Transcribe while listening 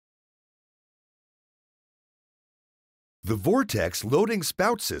The Vortex Loading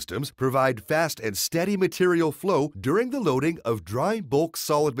Spout systems provide fast and steady material flow during the loading of dry bulk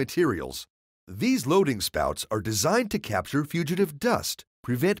solid materials. These loading spouts are designed to capture fugitive dust,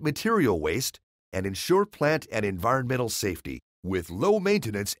 prevent material waste, and ensure plant and environmental safety with low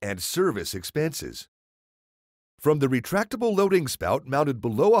maintenance and service expenses. From the retractable loading spout mounted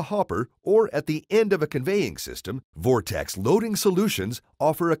below a hopper or at the end of a conveying system, Vortex Loading Solutions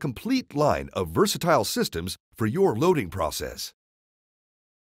offer a complete line of versatile systems for your loading process.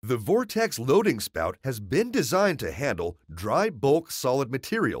 The Vortex Loading Spout has been designed to handle dry bulk solid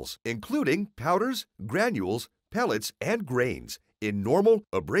materials, including powders, granules, pellets, and grains in normal,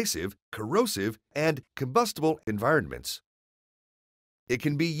 abrasive, corrosive, and combustible environments. It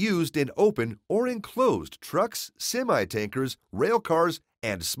can be used in open or enclosed trucks, semi-tankers, railcars,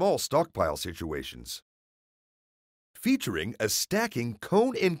 and small stockpile situations. Featuring a stacking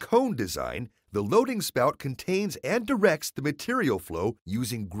cone-in-cone design, the loading spout contains and directs the material flow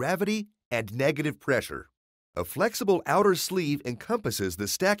using gravity and negative pressure. A flexible outer sleeve encompasses the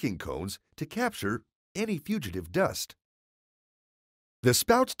stacking cones to capture any fugitive dust. The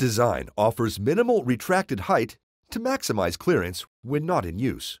spout's design offers minimal retracted height to maximize clearance when not in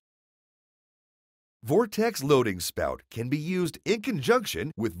use. Vortex Loading Spout can be used in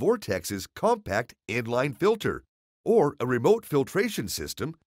conjunction with Vortex's compact inline filter or a remote filtration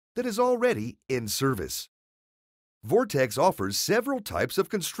system that is already in service. Vortex offers several types of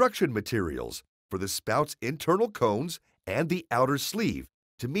construction materials for the spout's internal cones and the outer sleeve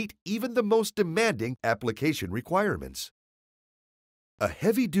to meet even the most demanding application requirements. A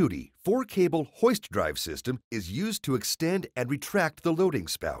heavy-duty 4-cable hoist drive system is used to extend and retract the loading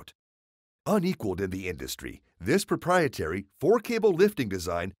spout. Unequaled in the industry, this proprietary 4-cable lifting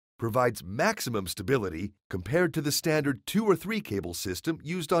design provides maximum stability compared to the standard 2 or 3 cable system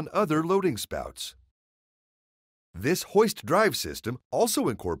used on other loading spouts. This hoist drive system also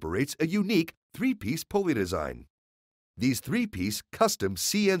incorporates a unique 3-piece pulley design. These 3-piece custom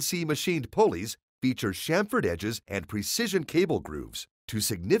CNC machined pulleys feature chamfered edges and precision cable grooves to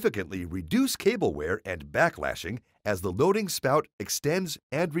significantly reduce cable wear and backlashing as the loading spout extends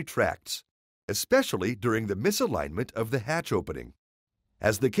and retracts, especially during the misalignment of the hatch opening.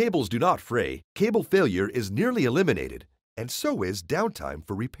 As the cables do not fray, cable failure is nearly eliminated, and so is downtime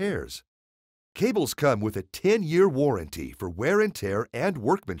for repairs. Cables come with a 10-year warranty for wear and tear and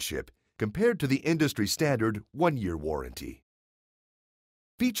workmanship compared to the industry standard 1-year warranty.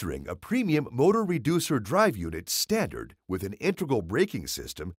 Featuring a premium motor reducer drive unit standard with an integral braking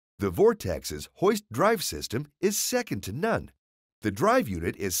system, the Vortex's hoist drive system is second to none. The drive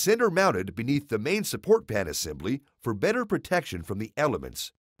unit is center-mounted beneath the main support pan assembly for better protection from the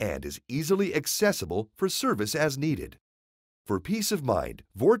elements and is easily accessible for service as needed. For peace of mind,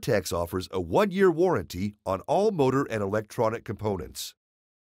 Vortex offers a 1-year warranty on all motor and electronic components.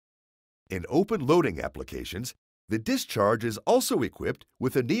 In open loading applications, the discharge is also equipped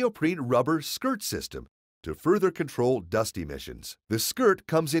with a neoprene rubber skirt system to further control dust emissions. The skirt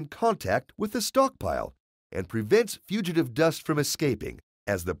comes in contact with the stockpile and prevents fugitive dust from escaping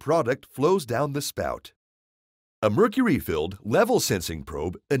as the product flows down the spout. A mercury-filled level sensing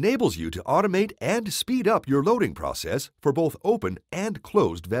probe enables you to automate and speed up your loading process for both open and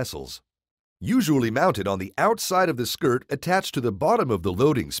closed vessels. Usually mounted on the outside of the skirt attached to the bottom of the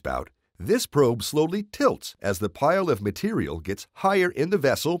loading spout, this probe slowly tilts as the pile of material gets higher in the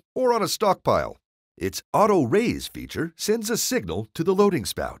vessel or on a stockpile. Its auto-raise feature sends a signal to the loading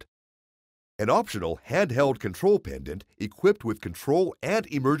spout. An optional handheld control pendant equipped with control and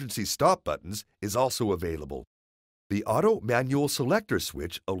emergency stop buttons is also available. The auto-manual selector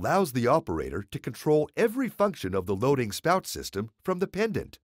switch allows the operator to control every function of the loading spout system from the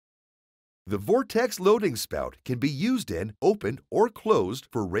pendant. The Vortex Loading Spout can be used in open or closed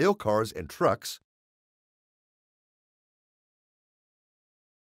for rail cars and trucks,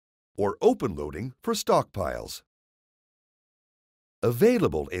 or open loading for stockpiles.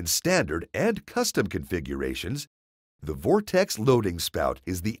 Available in standard and custom configurations, the Vortex Loading Spout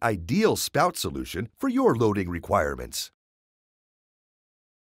is the ideal spout solution for your loading requirements.